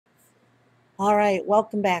All right,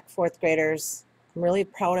 welcome back, fourth graders. I'm really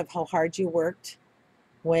proud of how hard you worked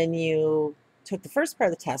when you took the first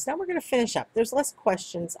part of the test. Now we're going to finish up. There's less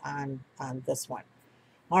questions on this one.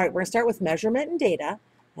 All right, we're going to start with measurement and data.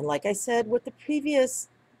 And like I said with the previous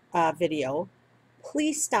video,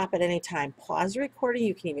 please stop at any time. Pause the recording.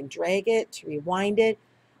 You can even drag it to rewind it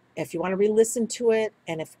if you want to re-listen to it.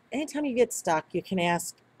 And if anytime you get stuck, you can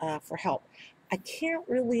ask for help. I can't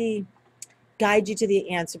really guide you to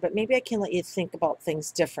the answer, but maybe I can let you think about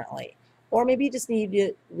things differently. Or maybe you just need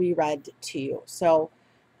it reread to you. So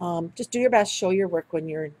just do your best, show your work when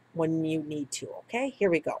you need to, okay?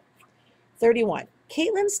 Here we go. 31.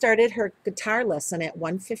 Caitlin started her guitar lesson at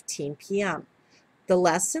 1:15 p.m. The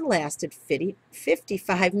lesson lasted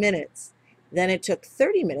 55 minutes. Then it took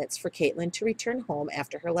 30 minutes for Caitlin to return home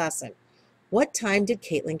after her lesson. What time did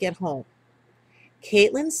Caitlin get home?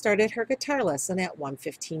 Caitlin started her guitar lesson at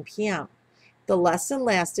 1:15 p.m. The lesson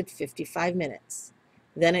lasted 55 minutes.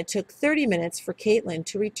 Then it took 30 minutes for Caitlin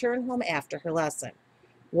to return home after her lesson.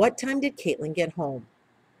 What time did Caitlin get home?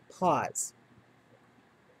 Pause.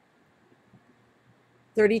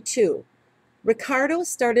 32. Ricardo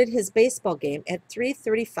started his baseball game at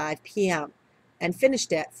 3:35 p.m. and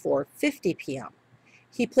finished at 4:50 p.m.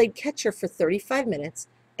 He played catcher for 35 minutes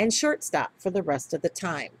and shortstop for the rest of the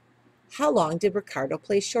time. How long did Ricardo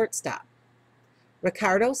play shortstop?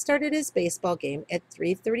 Ricardo started his baseball game at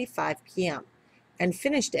 3:35 p.m. and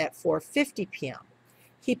finished at 4:50 p.m.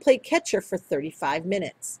 He played catcher for 35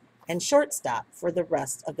 minutes and shortstop for the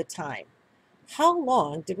rest of the time. How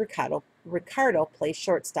long did Ricardo play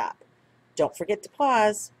shortstop? Don't forget to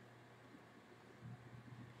pause.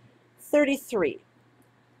 33.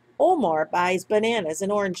 Omar buys bananas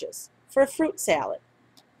and oranges for a fruit salad.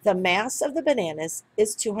 The mass of the bananas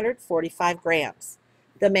is 245 grams.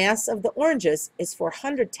 The mass of the oranges is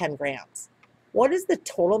 410 grams. What is the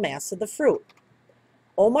total mass of the fruit?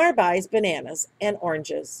 Omar buys bananas and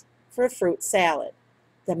oranges for a fruit salad.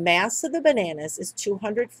 The mass of the bananas is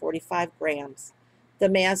 245 grams. The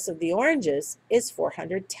mass of the oranges is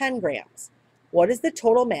 410 grams. What is the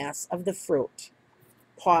total mass of the fruit?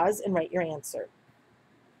 Pause and write your answer.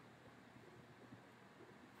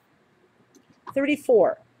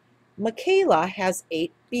 34. Michaela has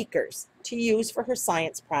 8 beakers to use for her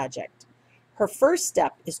science project. Her first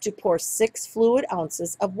step is to pour 6 fluid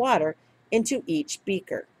ounces of water into each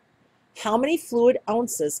beaker. How many fluid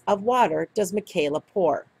ounces of water does Michaela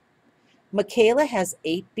pour? Michaela has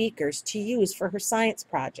 8 beakers to use for her science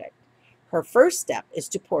project. Her first step is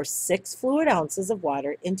to pour 6 fluid ounces of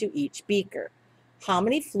water into each beaker. How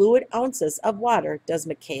many fluid ounces of water does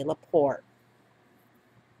Michaela pour?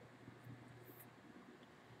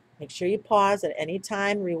 Make sure you pause at any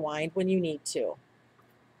time, rewind when you need to.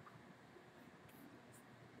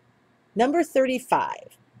 Number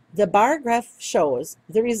 35. The bar graph shows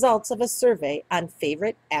the results of a survey on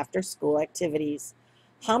favorite after-school activities.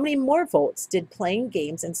 How many more votes did playing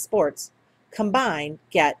games and sports combined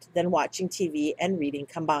get than watching TV and reading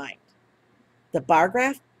combined? The bar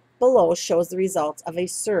graph below shows the results of a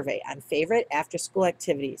survey on favorite after-school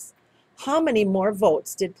activities. How many more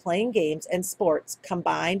votes did playing games and sports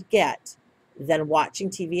combined get than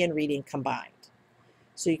watching TV and reading combined?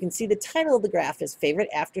 So you can see the title of the graph is favorite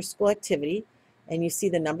after-school activity, and you see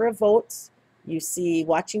the number of votes. You see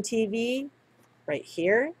watching TV right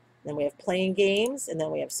here. Then we have playing games, and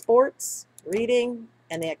then we have sports, reading,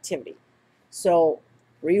 and the activity. So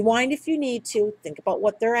rewind if you need to. Think about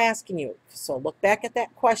what they're asking you. So look back at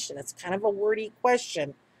that question. It's kind of a wordy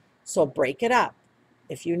question, so break it up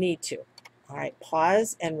if you need to. All right,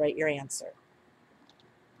 pause and write your answer.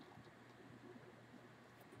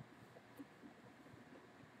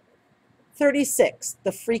 36.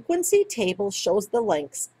 The frequency table shows the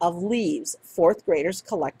lengths of leaves fourth graders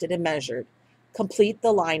collected and measured. Complete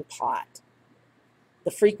the line plot.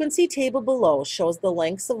 The frequency table below shows the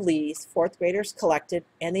lengths of leaves fourth graders collected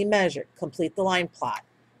and they measured. Complete the line plot.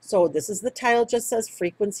 So this is the title, just says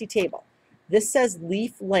frequency table. This says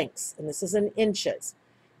leaf lengths, and this is in inches.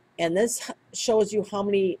 And this shows you how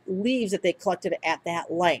many leaves that they collected at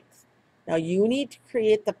that length. Now you need to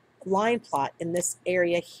create the line plot in this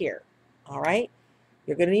area here. All right?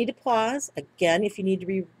 You're going to need to pause. Again, if you need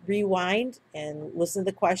to rewind and listen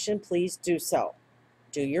to the question, please do so.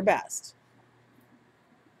 Do your best.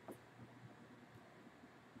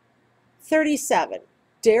 37.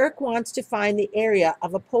 Derek wants to find the area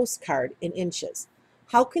of a postcard in inches.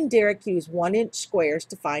 How can Derek use 1-inch squares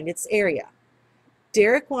to find its area?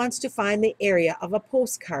 Derek wants to find the area of a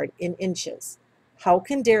postcard in inches. How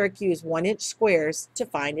can Derek use 1-inch squares to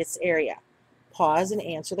find its area? Pause and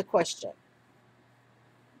answer the question.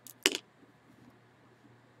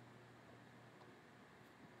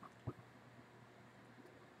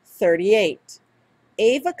 38.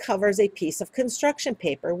 Ava covers a piece of construction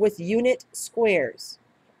paper with unit squares.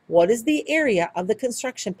 What is the area of the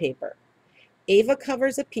construction paper? Ava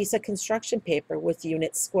covers a piece of construction paper with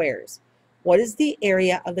unit squares. What is the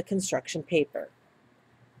area of the construction paper?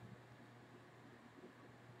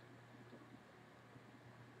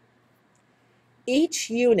 Each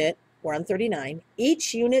unit, we're on 39,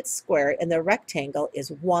 each unit square in the rectangle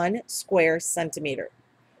is 1 square centimeter.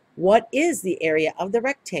 What is the area of the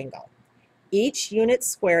rectangle? Each unit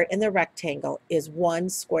square in the rectangle is 1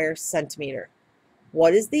 square centimeter.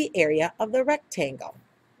 What is the area of the rectangle?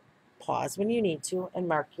 Pause when you need to and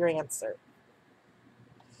mark your answer.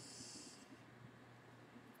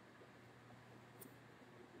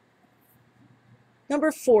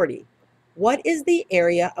 Number 40. What is the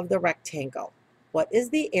area of the rectangle? What is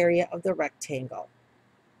the area of the rectangle?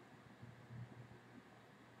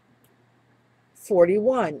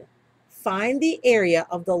 41. Find the area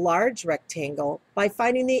of the large rectangle by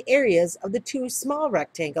finding the areas of the two small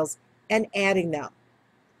rectangles and adding them.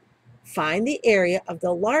 Find the area of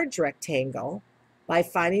the large rectangle by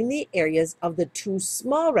finding the areas of the two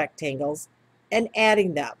small rectangles and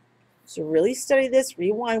adding them. So really study this,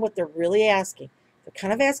 rewind what they're really asking. They're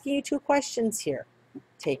kind of asking you two questions here.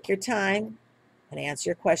 Take your time and answer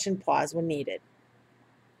your question, pause when needed.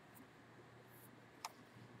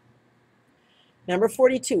 Number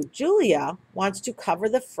 42, Julia wants to cover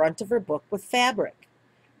the front of her book with fabric.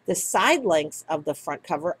 The side lengths of the front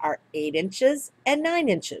cover are 8 inches and 9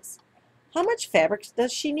 inches. How much fabric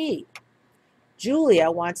does she need?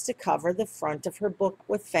 Julia wants to cover the front of her book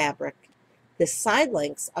with fabric. The side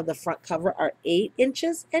lengths of the front cover are 8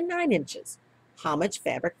 inches and 9 inches. How much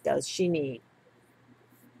fabric does she need?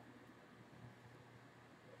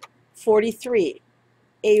 43.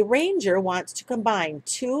 A ranger wants to combine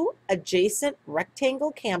 2 adjacent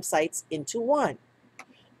rectangle campsites into one.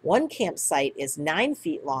 One campsite is 9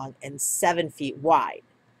 feet long and 7 feet wide.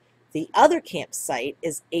 The other campsite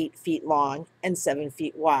is 8 feet long and 7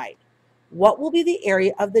 feet wide. What will be the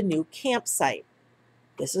area of the new campsite?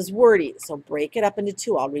 This is wordy, so break it up into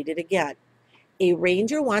 2. I'll read it again. A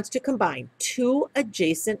ranger wants to combine 2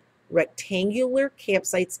 adjacent rectangular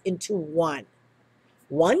campsites into one.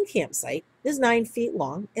 One campsite is 9 feet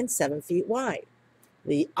long and 7 feet wide.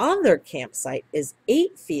 The other campsite is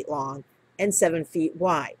 8 feet long and 7 feet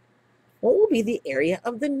wide. What will be the area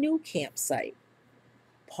of the new campsite?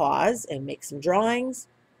 Pause and make some drawings.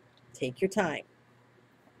 Take your time.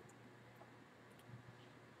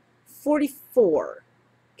 44.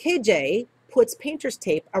 KJ puts painter's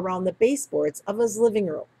tape around the baseboards of his living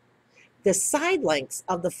room. The side lengths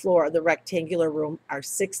of the floor of the rectangular room are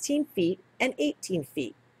 16 feet and 18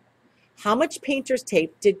 feet. How much painter's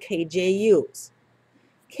tape did KJ use?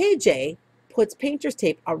 KJ puts painter's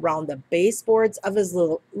tape around the baseboards of his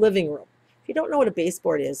living room. If you don't know what a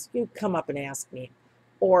baseboard is, you come up and ask me.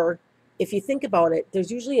 Or if you think about it,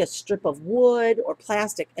 there's usually a strip of wood or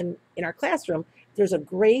plastic, and in our classroom, there's a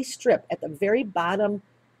gray strip at the very bottom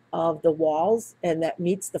of the walls and that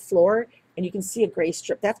meets the floor, and you can see a gray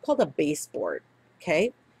strip. That's called a baseboard,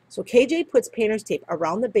 okay? So KJ puts painter's tape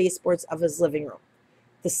around the baseboards of his living room.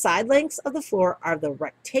 The side lengths of the floor are the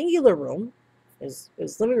rectangular room, his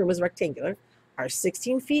living room is rectangular, are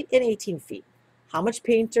 16 feet and 18 feet. How much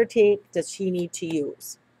painter tape does he need to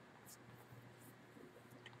use?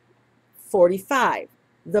 45.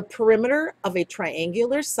 The perimeter of a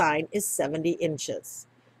triangular sign is 70 inches.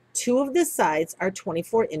 2 of the sides are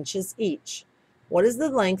 24 inches each. What is the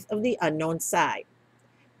length of the unknown side?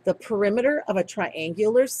 The perimeter of a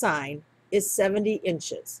triangular sign is 70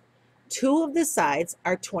 inches. 2 of the sides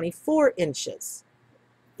are 24 inches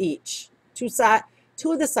each.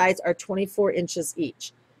 Two of the sides are 24 inches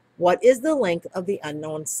each. What is the length of the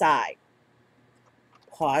unknown side?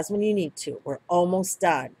 Pause when you need to. We're almost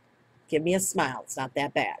done. Give me a smile. It's not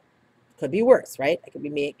that bad. Could be worse, right? I could be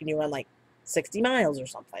making you run like 60 miles or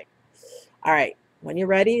something. All right. When you're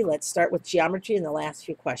ready, let's start with geometry in the last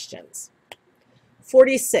few questions.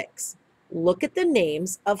 46. Look at the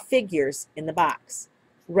names of figures in the box.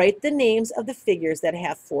 Write the names of the figures that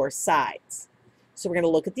have 4 sides. So we're going to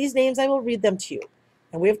look at these names. I will read them to you.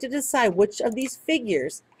 And we have to decide which of these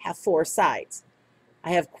figures have 4 sides.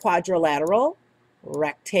 I have quadrilateral,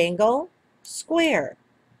 rectangle, square,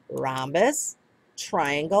 rhombus,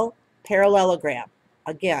 triangle, parallelogram.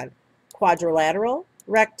 Again, quadrilateral,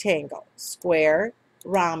 rectangle, square,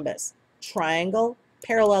 rhombus, triangle,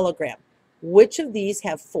 parallelogram. Which of these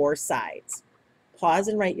have 4 sides? Pause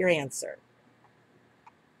and write your answer.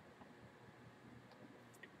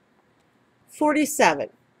 47.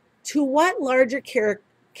 To what larger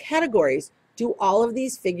categories do all of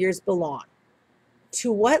these figures belong?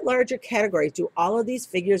 To what larger category do all of these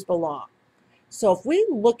figures belong? So if we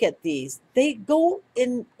look at these, they go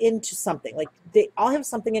into something, like they all have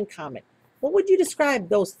something in common. What would you describe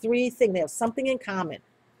those three things? They have something in common.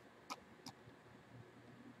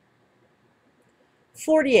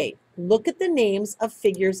 48. Look at the names of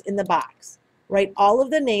figures in the box. Write all of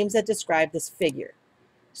the names that describe this figure.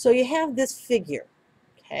 So you have this figure,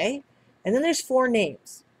 okay? And then there's 4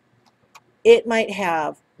 names. It might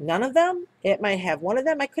have none of them. It might have one of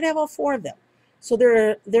them. I could have all 4 of them. So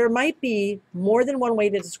there might be more than one way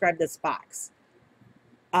to describe this box.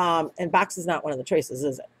 And box is not one of the choices,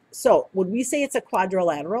 is it? So would we say it's a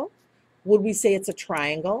quadrilateral? Would we say it's a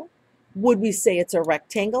triangle? Would we say it's a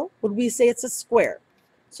rectangle? Would we say it's a square?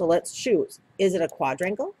 So let's choose. Is it a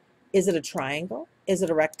quadrangle? Is it a triangle? Is it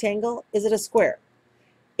a rectangle? Is it a square?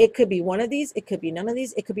 It could be one of these. It could be none of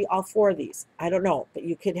these. It could be all 4 of these. I don't know, but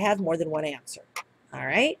you could have more than one answer. All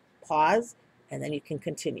right, pause, and then you can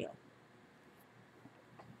continue.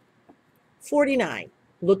 49.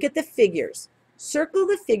 Look at the figures. Circle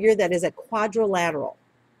the figure that is a quadrilateral.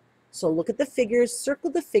 So look at the figures.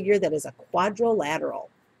 Circle the figure that is a quadrilateral.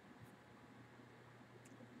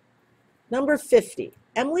 Number 50.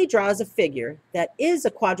 Emily draws a figure that is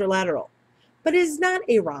a quadrilateral, but is not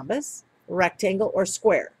a rhombus, rectangle, or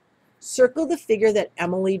square. Circle the figure that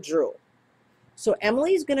Emily drew. So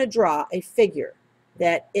Emily is going to draw a figure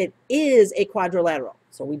that it is a quadrilateral.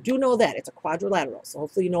 So we do know that. It's a quadrilateral. So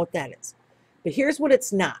hopefully you know what that is. But here's what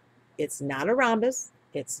it's not. It's not a rhombus.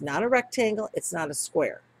 It's not a rectangle. It's not a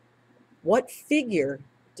square. What figure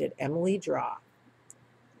did Emily draw?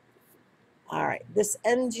 All right, this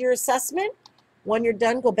ends your assessment. When you're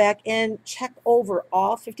done, go back and check over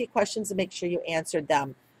all 50 questions and make sure you answered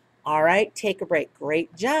them. All right, take a break.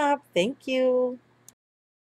 Great job. Thank you.